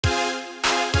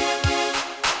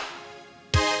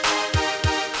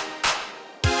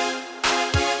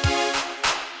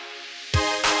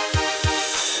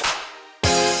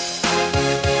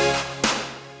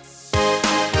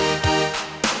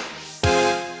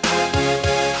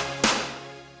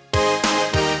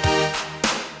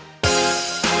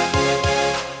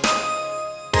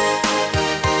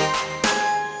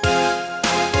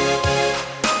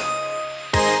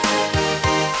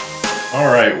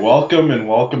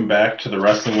welcome back to the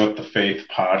Wrestling with the Faith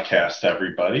podcast,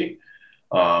 everybody.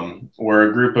 Where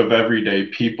a group of everyday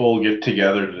people get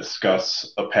together to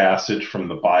discuss a passage from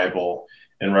the Bible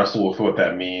and wrestle with what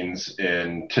that means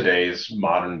in today's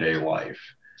modern day life.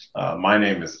 My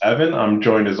name is Evan. I'm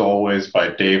joined as always by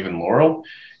Dave and Laurel,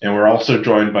 and we're also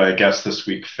joined by a guest this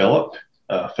week, Phillip.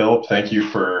 Phillip, thank you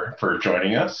for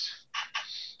joining us.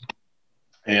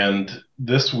 And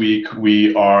this week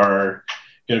we are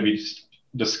going to be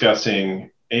discussing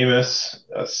Amos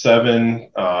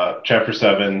 7, chapter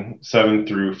 7, 7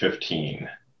 through 15.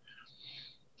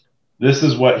 This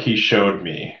is what he showed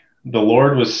me. The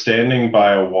Lord was standing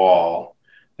by a wall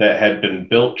that had been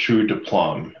built true to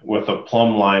plumb, with a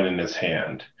plumb line in his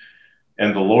hand.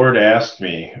 And the Lord asked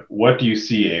me, "What do you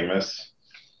see, Amos?"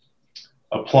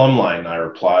 "A plumb line," I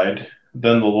replied.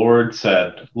 Then the Lord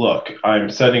said, "Look, I am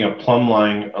setting a plumb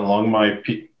line among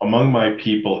my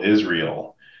people Israel.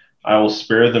 I will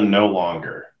spare them no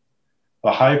longer.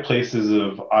 The high places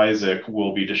of Isaac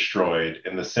will be destroyed,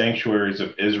 and the sanctuaries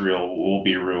of Israel will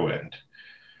be ruined.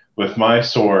 With my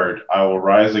sword, I will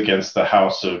rise against the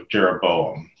house of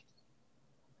Jeroboam."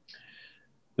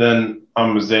 Then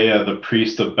Amaziah, the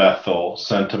priest of Bethel,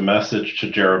 sent a message to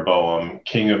Jeroboam,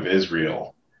 king of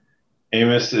Israel.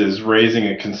 "Amos is raising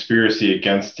a conspiracy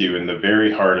against you in the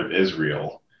very heart of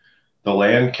Israel. The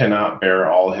land cannot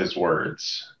bear all his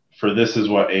words, for this is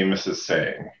what Amos is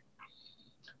saying.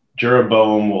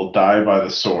 Jeroboam will die by the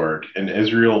sword, and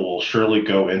Israel will surely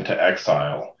go into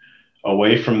exile,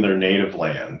 away from their native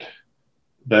land."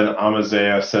 Then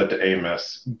Amaziah said to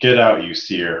Amos, "Get out, you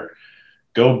seer.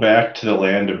 Go back to the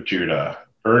land of Judah.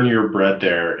 Earn your bread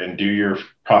there and do your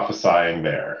prophesying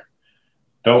there.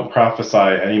 Don't prophesy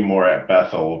anymore at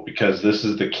Bethel, because this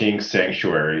is the king's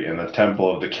sanctuary and the temple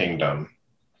of the kingdom."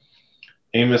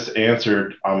 Amos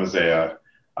answered Amaziah,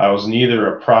 "I was neither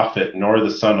a prophet nor the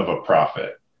son of a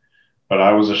prophet, but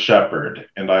I was a shepherd,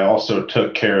 and I also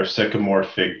took care of sycamore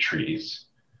fig trees.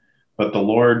 But the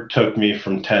Lord took me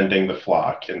from tending the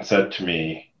flock and said to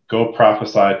me, 'Go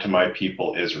prophesy to my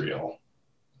people Israel.'"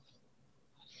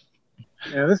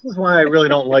 Yeah, this is why I really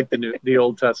don't like the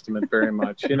Old Testament very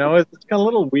much. You know, it's kind of a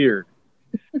little weird.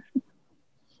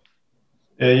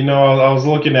 Yeah, I was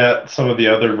looking at some of the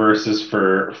other verses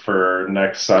for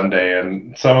next Sunday,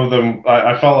 and some of them,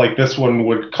 I felt like this one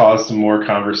would cause some more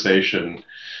conversation,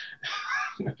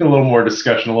 a little more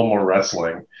discussion, a little more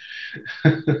wrestling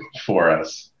for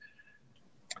us.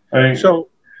 So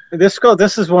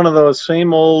this is one of those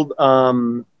same old,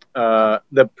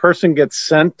 the person gets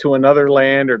sent to another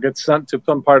land or gets sent to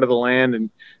some part of the land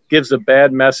and gives a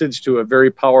bad message to a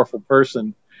very powerful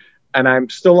person. And I'm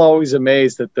still always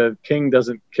amazed that the king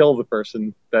doesn't kill the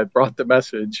person that brought the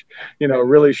message,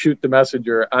 really shoot the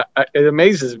messenger. It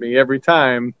amazes me every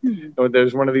time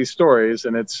there's one of these stories,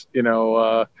 and it's,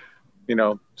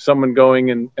 someone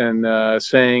going and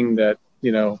saying that,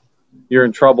 you're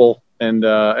in trouble, and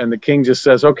the king just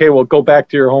says, "Okay, well, go back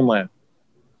to your homeland."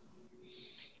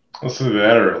 Let's do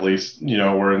that, or at least,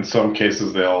 where in some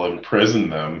cases they'll imprison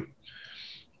them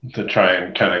to try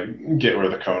and kind of get where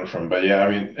they're coming from. But yeah,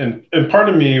 I mean, and part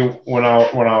of me when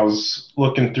I was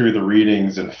looking through the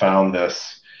readings and found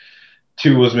this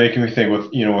too was making me think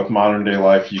with modern day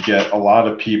life, you get a lot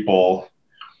of people,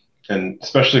 and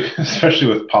especially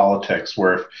with politics,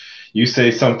 where if you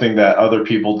say something that other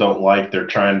people don't like, they're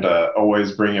trying to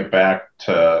always bring it back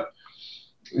to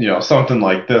something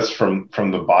like this from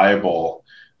the Bible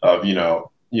of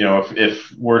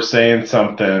if we're saying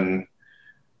something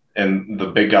and the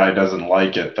big guy doesn't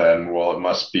like it, then, well, it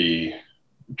must be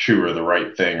true or the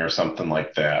right thing or something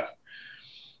like that.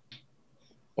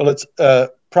 Well, it's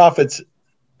prophets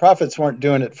weren't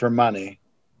doing it for money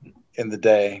in the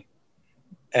day.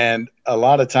 And a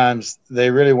lot of times they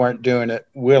really weren't doing it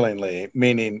willingly,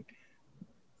 meaning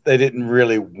they didn't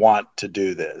really want to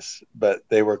do this, but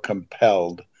they were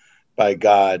compelled by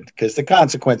God, because the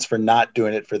consequence for not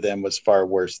doing it for them was far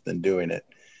worse than doing it.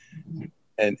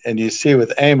 And you see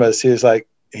with Amos,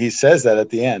 he says that at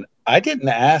the end, "I didn't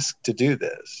ask to do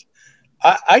this.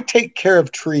 I take care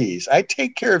of trees. I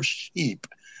take care of sheep.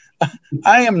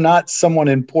 I am not someone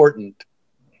important,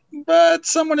 but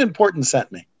someone important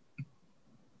sent me."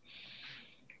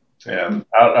 Yeah,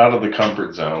 out of the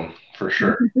comfort zone, for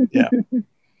sure. Yeah.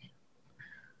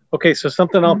 Okay, so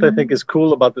something else I think is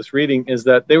cool about this reading is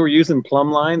that they were using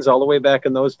plumb lines all the way back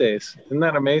in those days. Isn't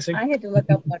that amazing? I had to look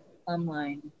up what plumb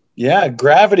line. Yeah,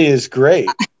 gravity is great.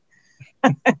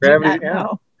 Gravity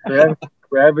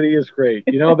is great.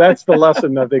 That's the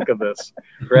lesson I think of this.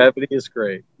 Gravity is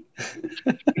great.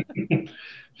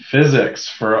 Physics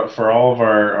for all of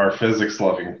our physics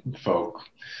loving folk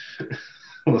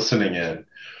listening in.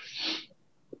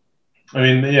 I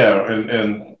mean, yeah,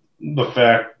 and the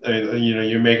fact,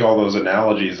 you make all those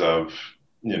analogies of,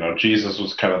 Jesus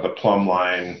was kind of the plumb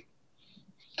line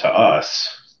to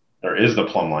us, or is the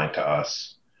plumb line to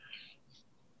us,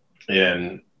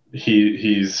 and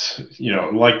he's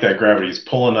like that gravity, he's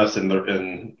pulling us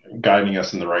and guiding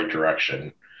us in the right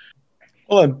direction.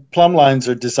 Well, and plumb lines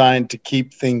are designed to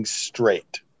keep things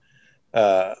straight.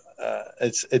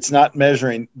 It's not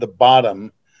measuring the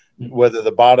bottom, whether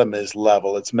the bottom is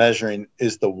level. It's measuring,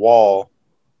 is the wall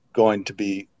going to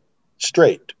be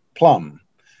straight, plumb,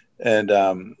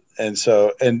 and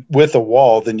so, and with a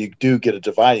wall, then you do get a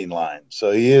dividing line.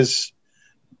 So he is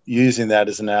using that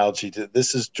as an analogy to,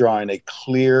 this is drawing a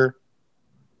clear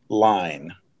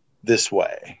line this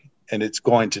way, and it's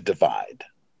going to divide.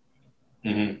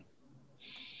 Mm-hmm.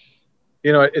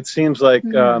 It seems like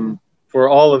for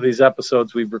all of these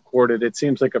episodes we've recorded, it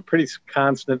seems like a pretty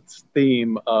constant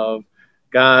theme of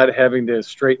God having to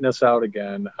straighten us out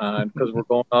again because we're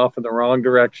going off in the wrong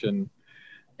direction.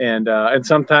 And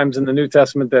sometimes in the New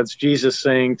Testament, that's Jesus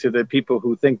saying to the people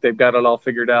who think they've got it all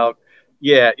figured out,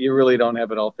 yeah, you really don't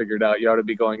have it all figured out. You ought to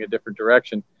be going a different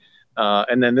direction.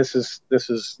 And then this is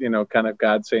kind of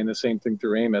God saying the same thing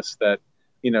through Amos, that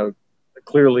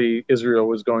clearly Israel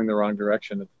was going the wrong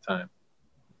direction at the time.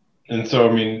 And so,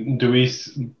 I mean,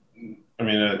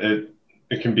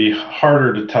 it can be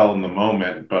harder to tell in the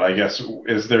moment, but I guess,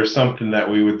 is there something that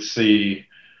we would see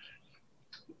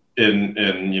in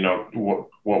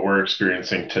what we're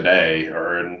experiencing today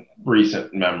or in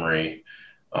recent memory,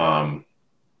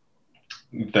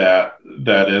 that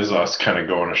is us kind of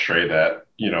going astray, that,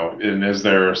 and is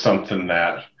there something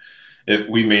that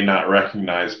we may not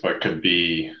recognize, but could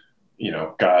be,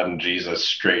 God and Jesus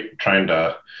trying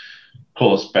to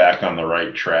pull us back on the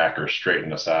right track or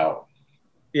straighten us out?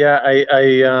 Yeah,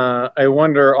 I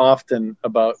wonder often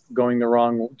about going the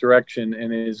wrong direction,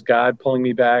 and is God pulling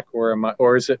me back,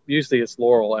 or is it usually it's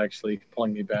Laurel actually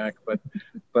pulling me back?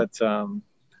 But so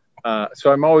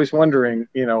I'm always wondering,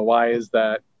 why is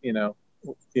that?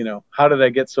 How did I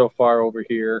get so far over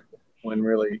here when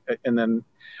really? And then,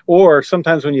 or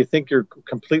sometimes when you think you're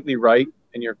completely right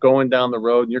and you're going down the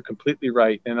road and you're completely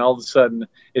right, and all of a sudden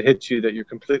it hits you that you're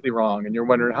completely wrong, and you're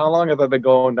wondering, how long have I been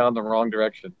going down the wrong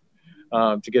direction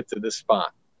to get to this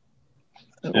spot?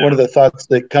 One of the thoughts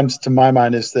that comes to my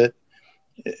mind is that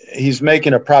he's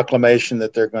making a proclamation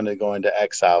that they're going to go into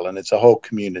exile, and it's a whole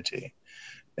community.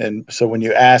 And so when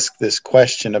you ask this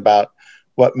question about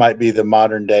what might be the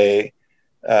modern day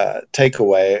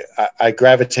takeaway, I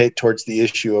gravitate towards the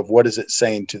issue of, what is it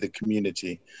saying to the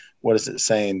community? What is it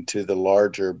saying to the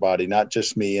larger body, not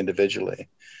just me individually?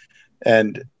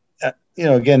 And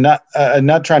again,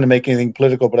 not trying to make anything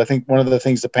political, but I think one of the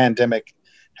things the pandemic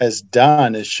has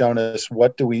done is shown us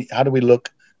how do we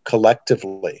look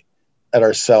collectively at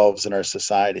ourselves and our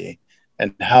society,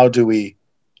 and how do we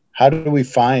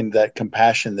find that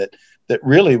compassion that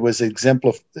really was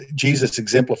Jesus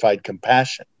exemplified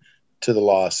compassion to the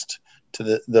lost,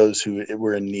 to those who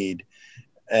were in need,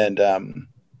 and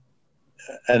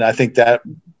I think that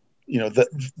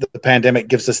the pandemic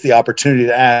gives us the opportunity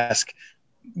to ask,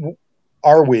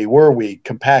 were we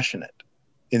compassionate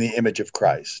in the image of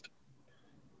Christ?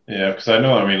 Yeah, because I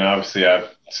know, obviously I've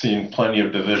seen plenty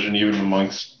of division, even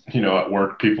amongst, at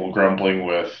work, people grumbling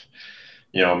with,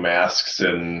 masks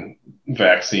and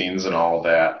vaccines and all of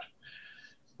that,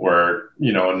 where,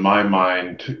 in my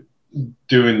mind,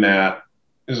 doing that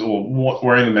is,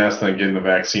 wearing the mask and getting the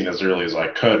vaccine as early as I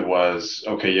could was,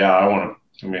 okay, yeah,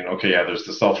 there's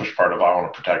the selfish part of, I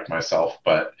want to protect myself,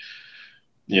 but,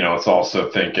 it's also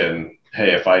thinking,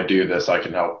 hey, if I do this, I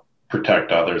can help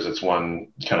protect others. It's one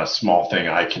kind of small thing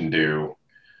I can do.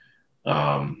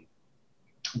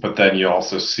 But then you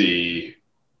also see,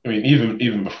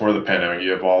 even before the pandemic,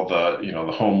 you have all the,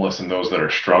 the homeless and those that are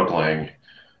struggling,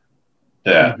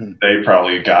 that they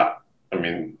probably got,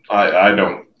 I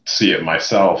don't see it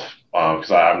myself,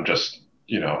 because I'm just,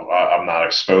 I'm not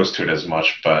exposed to it as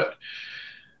much, but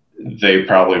they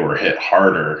probably were hit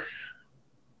harder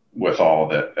with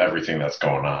everything that's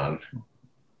going on.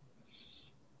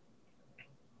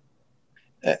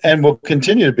 And will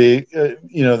continue to be,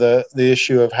 the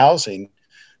issue of housing,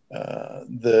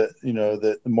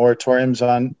 the moratoriums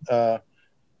on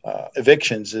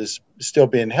evictions is still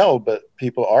being held, but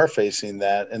people are facing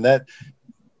that,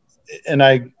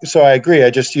 so I agree. I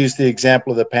just used the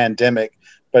example of the pandemic,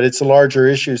 but it's the larger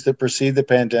issues that precede the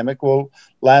pandemic will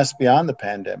last beyond the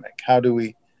pandemic. How do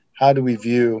we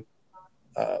view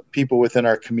people within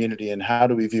our community, and how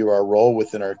do we view our role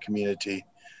within our community,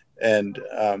 and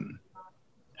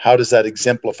how does that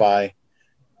exemplify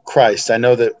Christ? I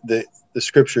know that the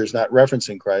scripture is not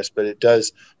referencing Christ, but it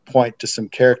does point to some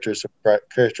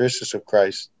characteristics of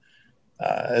Christ,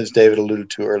 as David alluded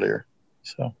to earlier.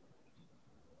 So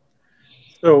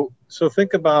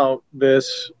think about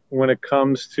this when it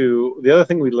comes to the other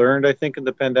thing we learned, I think, in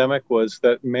the pandemic was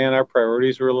that, man, our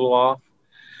priorities were a little off.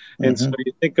 And so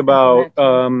you think about,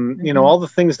 all the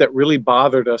things that really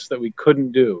bothered us that we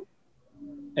couldn't do.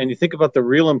 And you think about the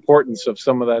real importance of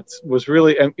some of that was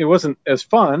really, and it wasn't as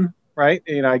fun, right?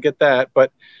 I get that,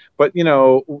 but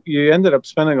you ended up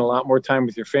spending a lot more time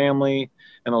with your family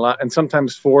and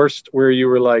sometimes forced, where you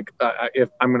were like, if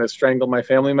I'm going to strangle my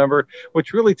family member,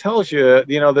 which really tells you,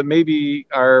 that maybe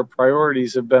our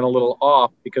priorities have been a little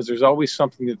off, because there's always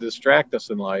something to distract us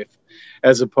in life,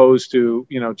 as opposed to,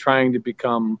 trying to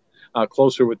become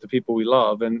closer with the people we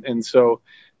love. And so,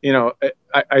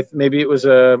 I maybe it was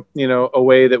a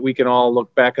way that we can all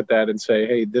look back at that and say,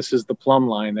 hey, this is the plumb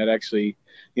line that actually,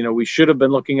 we should have been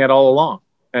looking at all along.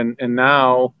 And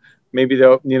now maybe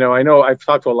I know I've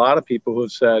talked to a lot of people who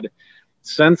have said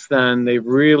since then, they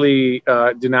really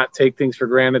do not take things for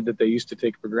granted that they used to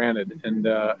take for granted,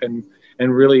 and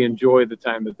really enjoy the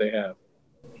time that they have.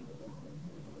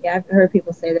 Yeah, I've heard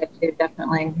people say that too.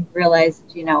 Definitely realized,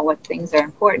 what things are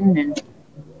important, and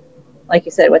like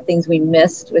you said, what things we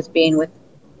missed was being with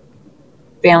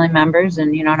family members,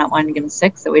 and not wanting to get them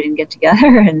sick, so we didn't get together.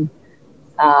 And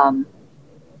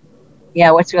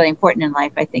what's really important in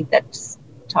life, I think that's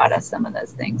taught us some of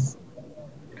those things.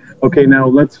 Okay, now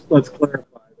let's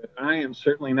clarify that I am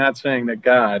certainly not saying that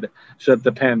God shut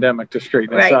the pandemic to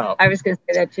straighten us out. I was going to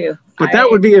say that too. But that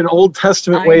would be an Old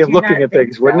Testament way of looking at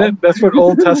things, wouldn't it? That's what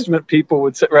Old Testament people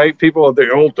would say, right? People of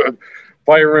the old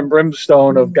fire and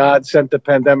brimstone of God sent the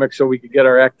pandemic so we could get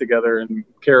our act together and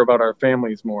care about our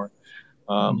families more.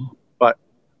 But,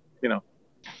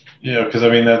 Yeah, because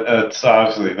that's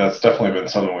obviously, that's definitely been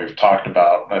something we've talked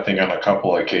about, I think, on a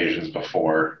couple of occasions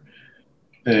before.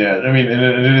 Yeah, and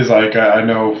it is like, I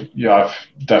know, I've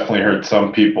definitely heard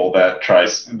some people that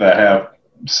have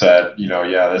said,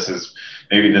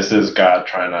 this is God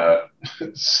trying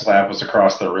to slap us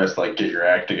across the wrist, like, get your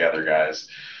act together, guys.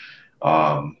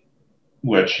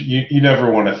 Which you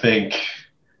never want to think.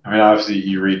 Obviously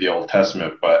you read the Old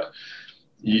Testament, but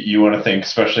you want to think,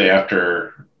 especially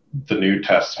after the New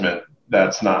Testament,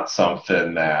 that's not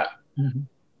something that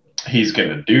he's going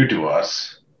to do to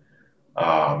us.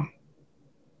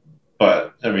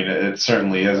 But it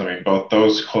certainly is. Both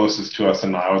those closest to us,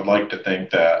 and I would like to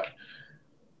think that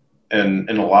in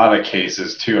a lot of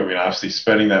cases too, obviously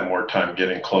spending that more time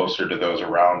getting closer to those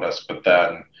around us, but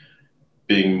then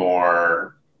being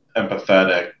more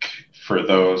empathetic for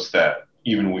those that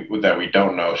that we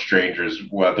don't know, strangers,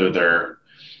 whether they're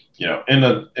in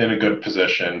a good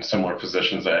position, similar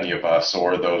positions to any of us,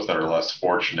 or those that are less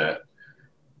fortunate.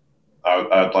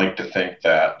 I'd like to think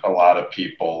that a lot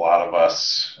of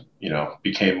us,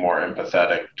 became more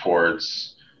empathetic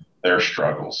towards their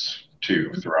struggles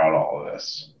too throughout all of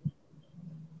this.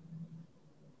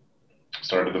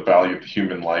 Started to value the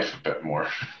human life a bit more.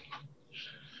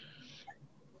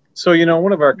 So,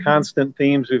 one of our constant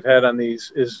themes we've had on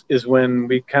these is when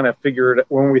we kind of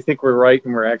when we think we're right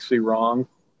and we're actually wrong.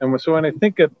 And so when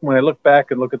I look back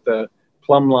and look at the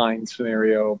plumb line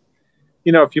scenario,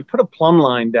 if you put a plumb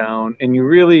line down and you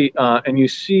really, and you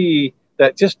see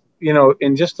that just,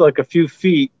 in just like a few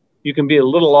feet, you can be a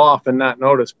little off and not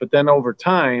notice. But then over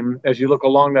time, as you look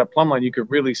along that plumb line, you could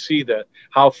really see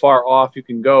how far off you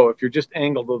can go if you're just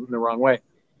angled in the wrong way.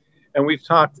 And we've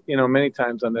talked, many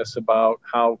times on this about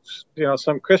how,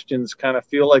 some Christians kind of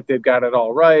feel like they've got it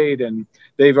all right and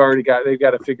they've got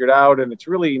it figured out. And it's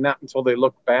really not until they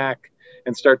look back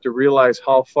and start to realize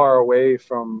how far away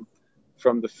from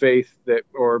the faith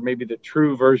or maybe the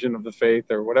true version of the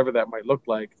faith or whatever that might look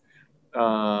like,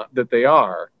 that they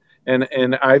are.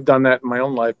 And I've done that in my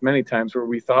own life many times where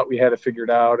we thought we had it figured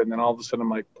out. And then all of a sudden I'm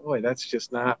like, boy, that's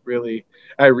just not really,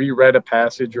 I reread a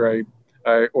passage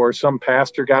or some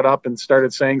pastor got up and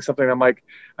started saying something. I'm like,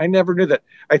 I never knew that.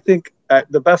 I think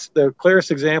the clearest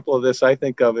example of this I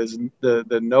think of is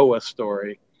the Noah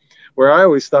story, where I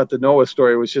always thought the Noah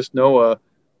story was just Noah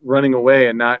running away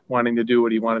and not wanting to do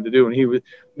what he wanted to do. And he was,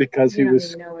 because he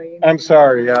was, I'm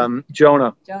sorry,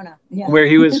 Jonah, yeah. Where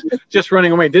he was just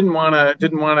running away, didn't want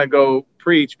to go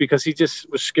preach because he just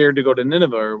was scared to go to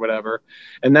Nineveh or whatever.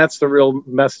 And that's the real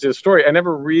message of the story. I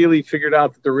never really figured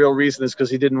out that the real reason is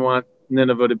because he didn't want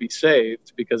Nineveh to be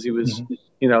saved, because he was,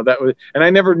 that was, and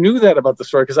I never knew that about the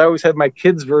story because I always had my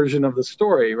kids' version of the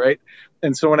story. Right.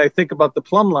 And so when I think about the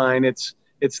plumb line, it's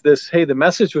this, hey, the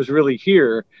message was really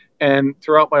here. And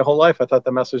throughout my whole life, I thought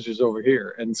the message was over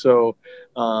here. And so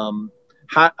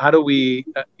how do we,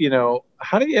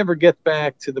 how do you ever get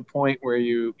back to the point where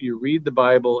you read the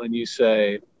Bible and you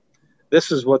say,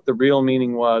 this is what the real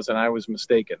meaning was, and I was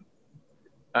mistaken?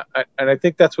 And I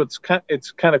think that's it's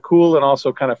kind of cool and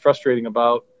also kind of frustrating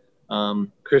about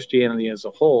Christianity as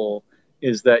a whole,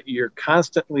 is that you're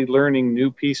constantly learning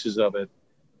new pieces of it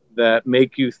that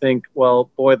make you think,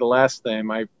 well, boy, the last time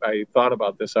I thought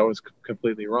about this, I was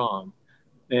completely wrong.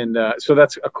 And so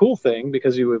that's a cool thing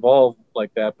because you evolve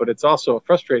like that, but it's also a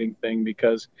frustrating thing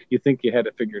because you think you had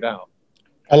it figured out.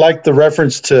 I like the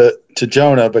reference to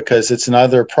Jonah because it's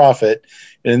another prophet.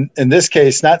 In this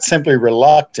case, not simply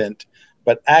reluctant,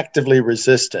 but actively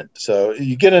resistant. So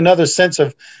you get another sense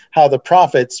of how the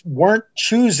prophets weren't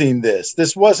choosing this.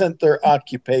 This wasn't their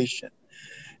occupation.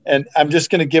 And I'm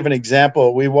just going to give an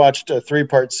example. We watched a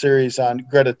 3-part series on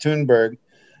Greta Thunberg,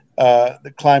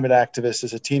 the climate activist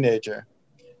as a teenager.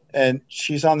 And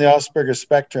she's on the Asperger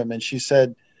spectrum. And she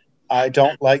said, I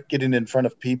don't like getting in front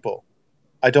of people.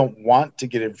 I don't want to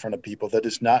get in front of people. That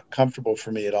is not comfortable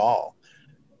for me at all.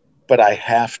 But I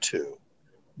have to.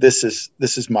 This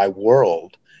is my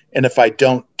world. And if I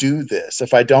don't do this,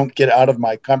 if I don't get out of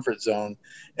my comfort zone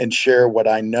and share what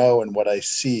I know and what I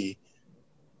see,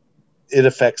 it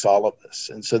affects all of us.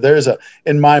 And so there's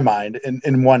in my mind,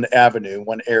 in one avenue,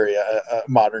 one area, a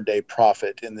modern day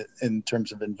prophet in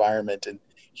terms of environment and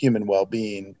human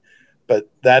well-being. But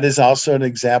that is also an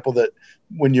example that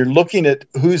when you're looking at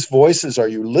whose voices are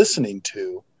you listening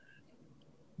to,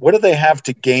 what do they have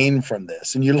to gain from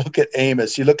this? And you look at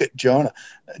Amos, you look at Jonah,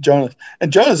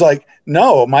 and Jonah's like,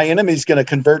 no, my enemy's going to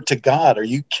convert to God. Are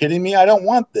you kidding me? I don't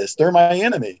want this. They're my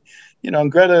enemy.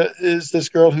 And Greta is this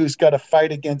girl who's got to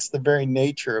fight against the very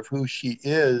nature of who she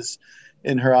is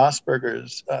in her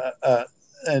Asperger's,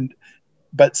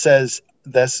 but says,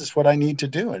 this is what I need to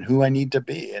do and who I need to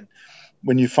be. And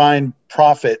when you find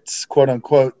prophets, quote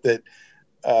unquote, that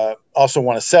also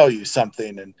want to sell you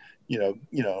something and,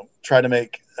 try to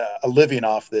make a living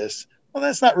off this, well,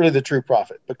 that's not really the true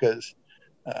prophet, because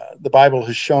the Bible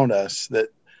has shown us that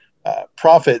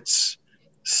prophets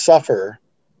suffer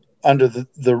under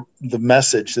the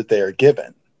message that they are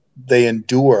given. They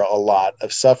endure a lot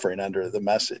of suffering under the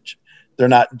message. They're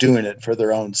not doing it for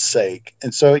their own sake.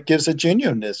 And so it gives a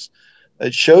genuineness.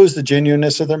 It shows the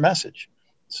genuineness of their message.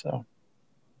 So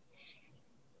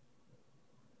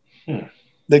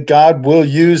that God will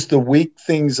use the weak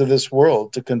things of this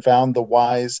world to confound the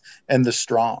wise and the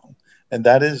strong. And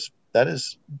that is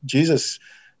Jesus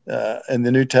in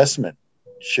the New Testament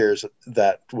shares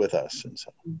that with us. And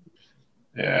so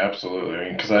yeah, absolutely. I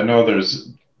mean, because I know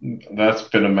that's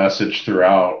been a message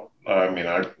throughout. I mean,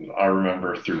 I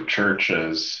remember through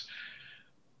churches,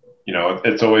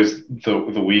 it's always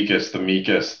the weakest, the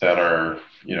meekest that are,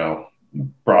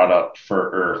 brought up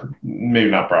or maybe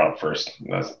not brought up first.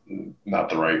 That's not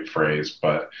the right phrase,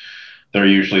 but they're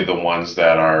usually the ones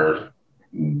that are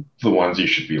the ones you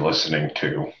should be listening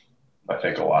to, I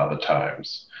think, a lot of the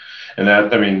times. And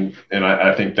that, I mean, and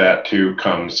I think that too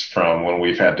comes from when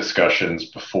we've had discussions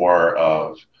before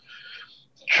of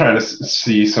trying to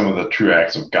see some of the true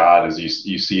acts of God, as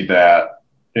you see that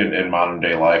in modern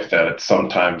day life, that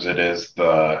sometimes it is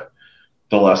the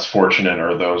less fortunate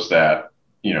or those that,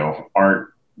 aren't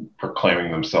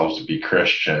proclaiming themselves to be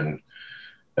Christian,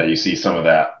 that you see some of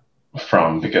that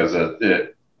from, because I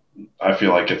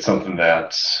feel like it's something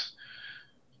that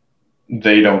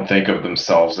they don't think of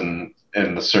themselves in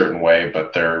a certain way,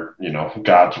 but they're,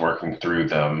 God's working through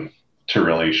them to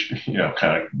really,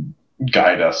 kind of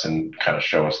guide us and kind of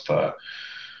show us the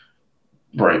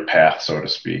right path, so to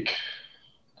speak.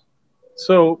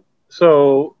 So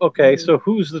okay, so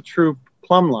who's the true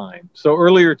plumb line? So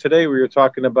earlier today we were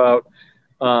talking about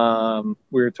David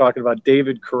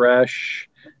Koresh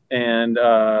and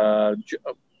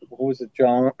what was it,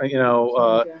 John?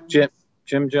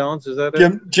 Jim Jones, is that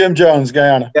it? Jim Jones,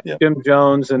 Guyana. Yeah, Jim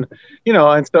Jones, and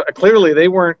and so clearly they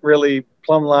weren't really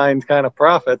plumb line kind of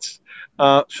prophets.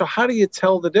 So how do you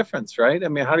tell the difference, right? I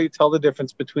mean, how do you tell the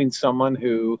difference between someone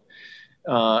who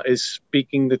is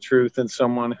speaking the truth and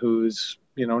someone who's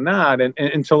not, and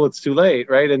until it's too late,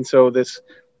 right? And so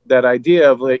that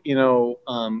idea of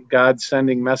God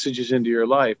sending messages into your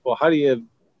life. Well, how do you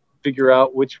figure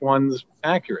out which one's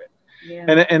accurate? Yeah.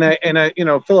 And I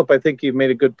Philip, I think you've made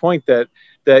a good point that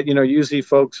usually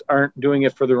folks aren't doing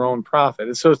it for their own profit.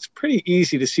 And so it's pretty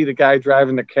easy to see the guy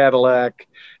driving the Cadillac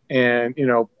and,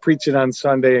 preaching on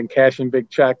Sunday and cashing big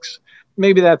checks.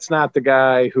 Maybe that's not the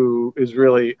guy who is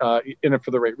really in it for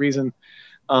the right reason.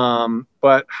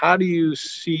 But how do you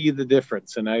see the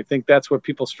difference? And I think that's what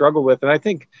people struggle with. And I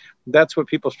think that's what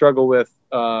people struggle with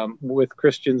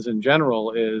Christians in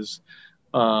general is,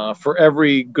 for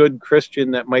every good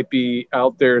Christian that might be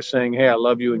out there saying, hey, I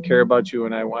love you and care about you,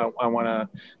 and I want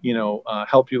to,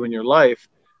 help you in your life,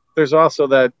 there's also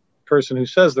that person who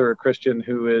says they're a Christian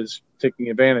who is taking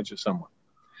advantage of someone.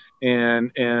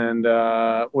 And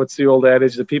what's the old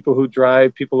adage? The people who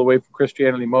drive people away from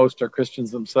Christianity most are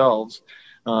Christians themselves.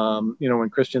 When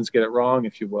Christians get it wrong,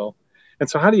 if you will. And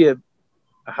so how do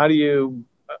you,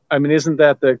 I mean, isn't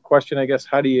that the question, I guess?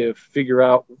 How do you figure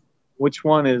out which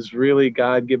one is really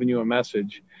God giving you a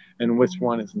message and which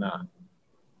one is not?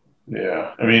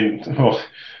 Yeah. I mean, well,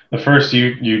 the first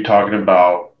you talking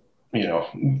about,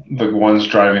 the ones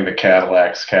driving the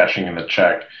Cadillacs, cashing in the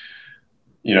check,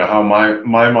 how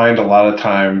my mind a lot of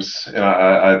times, and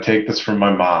I take this from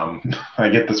my mom, I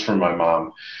get this from my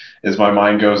mom, is my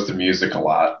mind goes to music a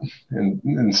lot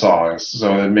in songs.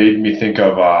 So it made me think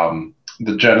of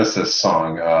the Genesis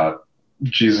song,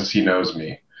 Jesus, He Knows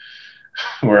Me,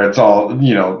 where it's all,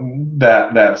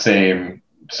 that same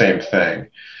thing.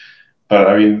 But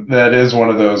I mean, that is one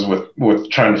of those with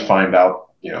trying to find out,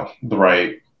 the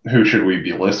right, who should we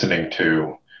be listening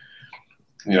to?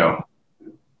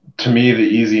 To me, the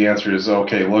easy answer is,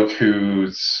 okay, look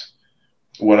who's,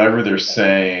 whatever they're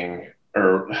saying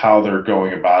or how they're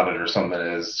going about it or something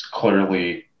is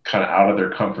clearly kind of out of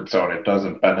their comfort zone. It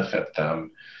doesn't benefit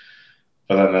them.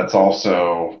 But then that's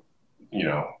also,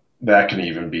 that can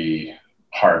even be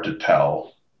hard to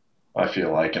tell, I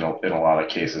feel like, in a lot of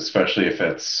cases, especially if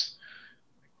it's,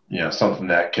 something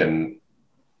that can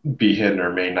be hidden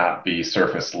or may not be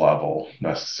surface level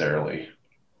necessarily,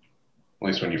 at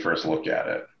least when you first look at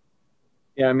it.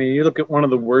 Yeah, I mean, you look at one of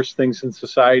the worst things in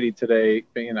society today,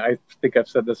 and I think I've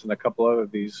said this in a couple of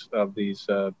these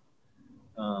Wrestling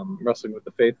with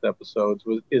the Faith episodes,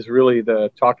 is really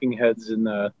the talking heads in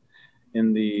the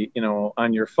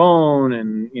on your phone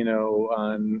and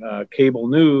on cable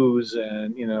news,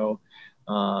 and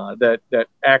that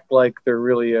act like they're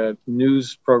really a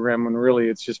news program when really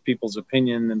it's just people's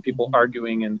opinion and people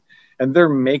arguing, and they're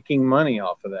making money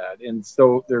off of that, and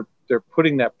so they're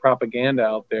putting that propaganda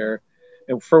out there,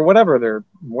 and for whatever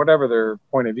their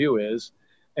point of view is,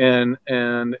 and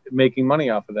making money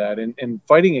off of that, and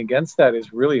fighting against that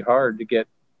is really hard to get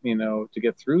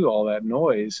through all that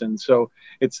noise. And so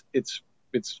it's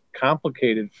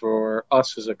complicated for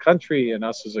us as a country and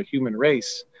us as a human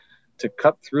race to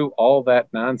cut through all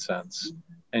that nonsense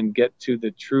and get to the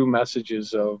true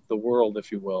messages of the world,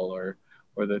 if you will, or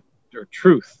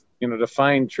truth, to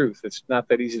find truth. It's not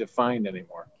that easy to find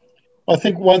anymore. I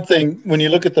think one thing, when you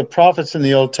look at the prophets in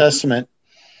the Old Testament,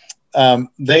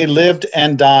 they lived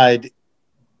and died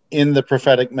in the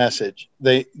prophetic message.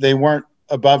 They weren't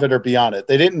above it or beyond it.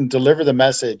 They didn't deliver the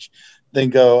message, then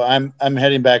go, I'm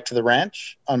heading back to the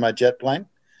ranch on my jet plane.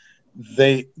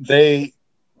 They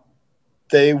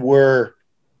were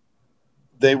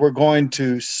going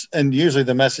to, and usually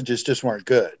the messages just weren't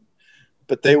good,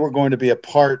 but they were going to be a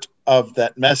part of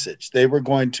that message. They were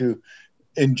going to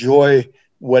enjoy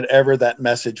whatever that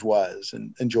message was,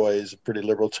 and enjoy is a pretty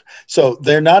liberal so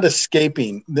they're not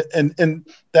escaping, and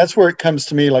that's where it comes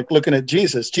to me, like looking at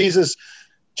Jesus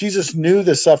knew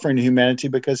the suffering of humanity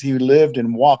because he lived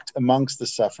and walked amongst the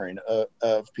suffering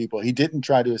of people. He didn't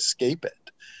try to escape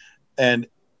it. And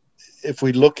if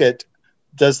we look at,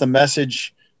 does the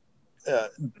message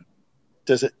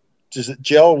does it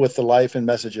gel with the life and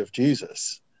message of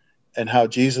Jesus and how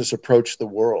Jesus approached the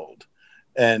world?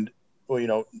 And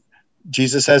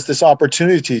Jesus has this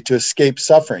opportunity to escape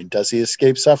suffering. Does he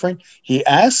escape suffering? He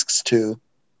asks to,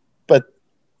 but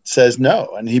says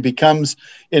no. And he becomes,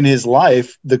 in his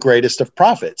life, the greatest of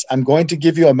prophets. I'm going to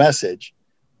give you a message,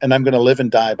 and I'm going to live and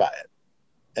die by it.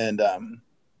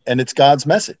 And it's God's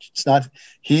message. It's not,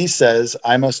 he says,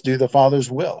 I must do the Father's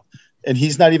will. And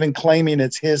he's not even claiming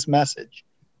it's his message.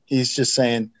 He's just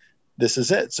saying, this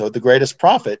is it. So the greatest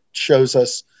prophet shows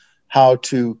us how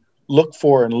to look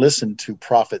for and listen to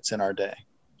prophets in our day.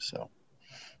 So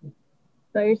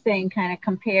you're saying kind of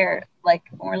compare, like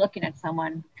when we're looking at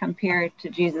someone, compare it to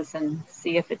Jesus and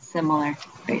see if it's similar,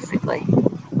 basically.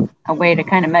 A way to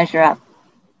kind of measure up.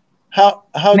 How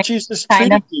Jesus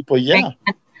treated people, yeah.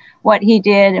 What he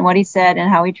did and what he said and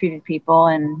how he treated people.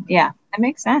 And yeah, that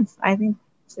makes sense. I think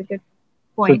it's a good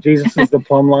point. So Jesus is the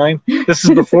plumb line. This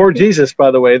is before Jesus, by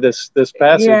the way, this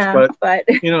passage. Yeah, but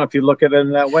if you look at it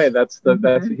in that way, that's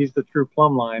he's the true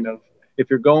plumb line of, if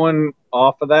you're going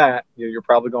off of that, you're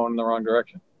probably going in the wrong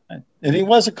direction. And he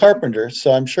was a carpenter,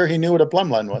 so I'm sure he knew what a plumb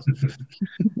line was.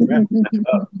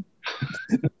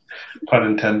 Pun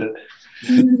intended.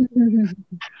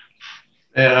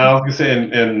 And I was gonna say,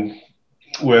 and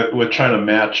with trying to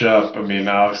match up, I mean,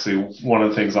 obviously one of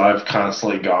the things I've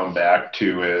constantly gone back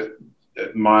to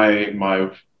my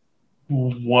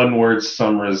one word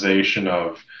summarization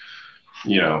of,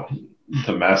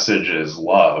 the message is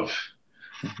love,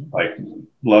 like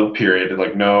love period,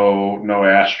 like no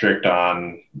asterisk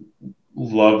on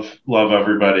love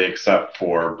everybody except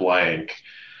for blank.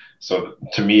 So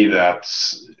to me,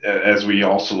 that's, as we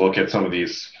also look at some of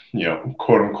these,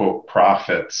 quote unquote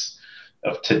prophets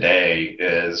of today,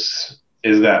 is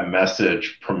that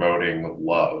message promoting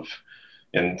love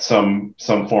in some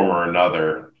form or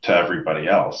another to everybody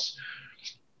else.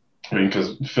 I mean,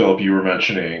 because Philip, you were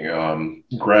mentioning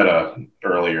Greta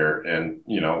earlier, and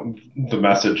the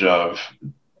message of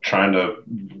trying to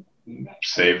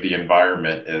save the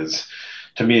environment is,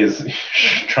 to me, is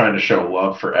trying to show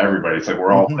love for everybody. It's like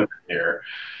we're all living here.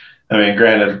 I mean,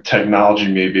 granted,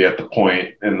 technology may be at the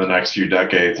point in the next few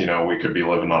decades, we could be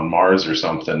living on Mars or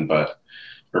something,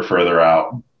 or further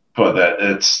out, but that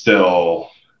it's still,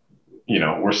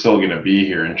 we're still going to be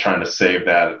here, and trying to save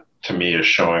that, to me, is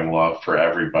showing love for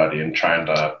everybody and trying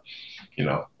to,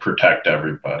 protect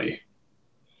everybody.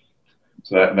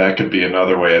 So that could be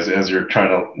another way, as you're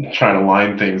trying to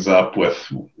line things up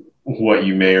with what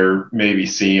you may or may be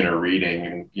seeing or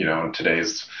reading, in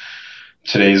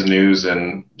today's news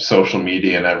and social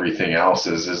media and everything else,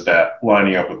 is that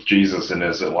lining up with Jesus, and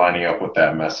is it lining up with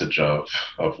that message of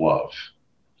love?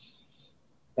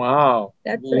 Wow.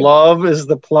 Love is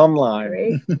the plumb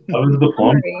line. Love is the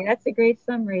plumb. That's a great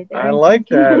summary. I like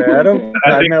that, Adam.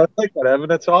 I like that, Evan.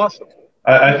 That's awesome.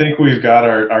 I think we've got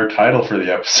our title for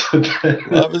the episode.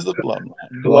 Love is the plumb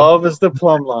line. Love is the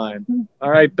plumb line.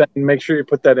 All right, Ben, make sure you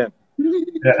put that in.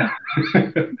 Yeah.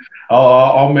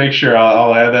 I'll make sure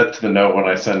I'll add that to the note when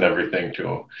I send everything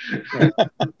to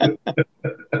him.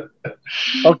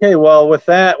 Okay, well, with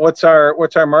that, what's our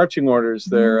marching orders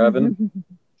there, Evan?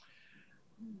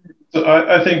 So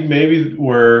I think maybe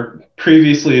where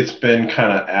previously it's been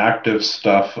kind of active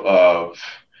stuff of,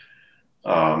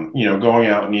 going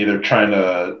out and either trying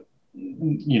to,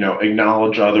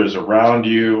 acknowledge others around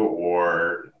you,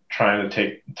 or trying to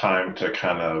take time to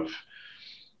kind of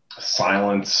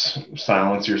silence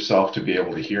yourself to be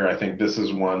able to hear. I think this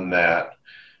is one that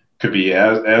could be,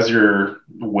 as you're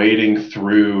wading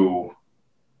through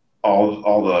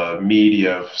all the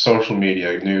media, social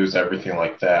media, news, everything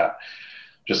like that,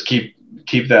 just keep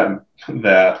that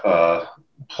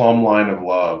plumb line of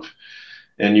love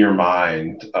in your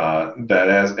mind,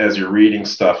 that as you're reading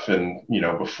stuff, and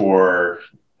before,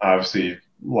 obviously,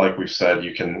 like we've said,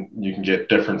 you can get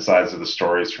different sides of the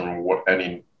stories from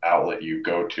any outlet you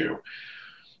go to,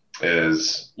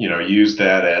 is use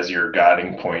that as your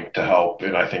guiding point to help,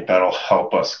 and I think that'll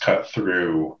help us cut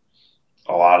through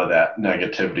a lot of that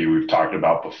negativity we've talked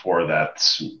about before,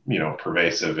 that's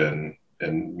pervasive in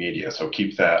media. So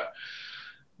keep that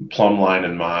plumb line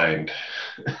in mind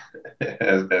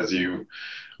as you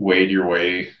wade your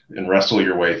way and wrestle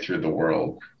your way through the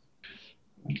world.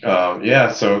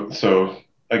 So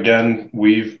again,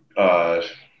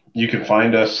 you can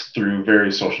find us through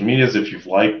various social medias. If you've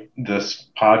liked this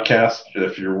podcast,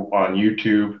 if you're on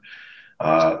YouTube,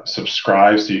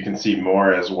 subscribe so you can see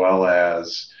more, as well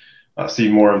as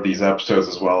see more of these episodes,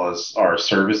 as well as our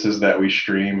services that we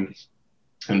stream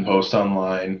and post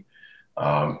online.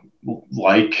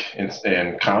 Like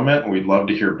and comment. We'd love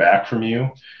to hear back from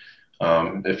you.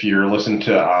 If you're listening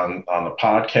on the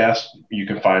podcast, you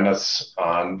can find us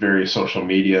on various social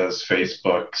medias,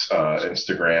 Facebook,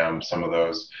 Instagram, some of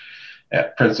those,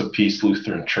 at Prince of Peace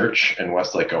Lutheran Church in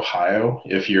Westlake, Ohio.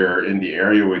 If you're in the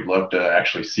area, we'd love to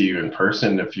actually see you in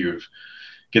person. If you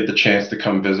get the chance to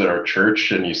come visit our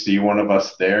church and you see one of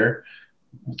us there,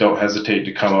 don't hesitate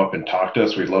to come up and talk to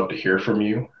us. We'd love to hear from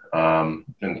you.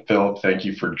 And Philip, thank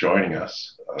you for joining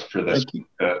us for this,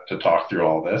 to talk through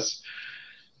all this.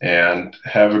 And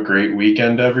have a great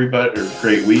weekend, everybody, or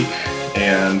great week,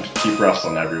 and keep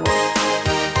wrestling, everyone.